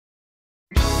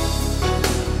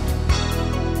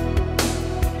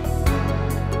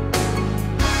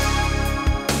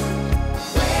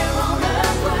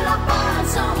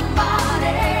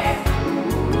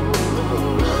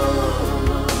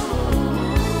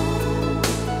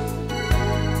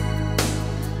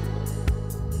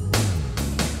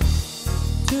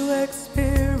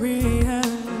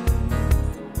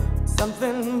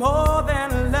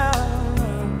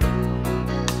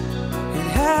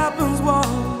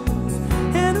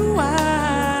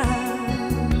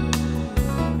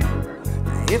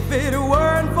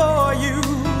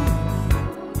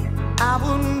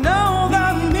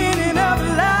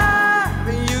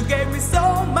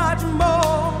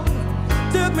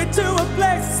me to a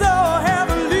place so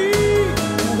heavenly.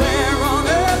 Where on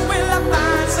earth will I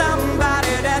find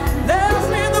somebody that loves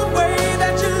me the way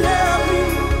that you love me?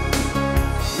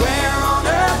 Where on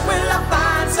earth will I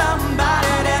find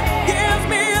somebody that gives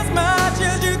me as much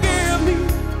as you give me?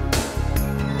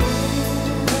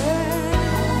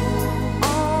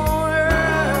 On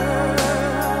earth,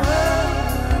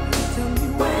 tell me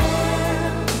where.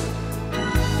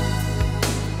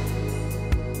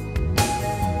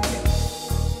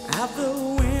 Out the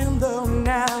window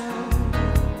now,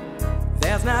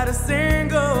 there's not a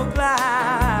single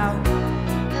cloud.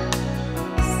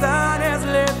 The sun has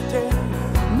lifted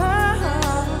my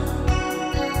heart.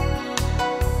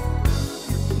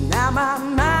 Now my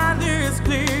mind is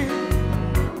clear.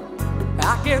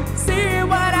 I can see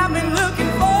what I've been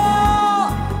looking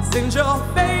for since your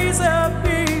face appeared.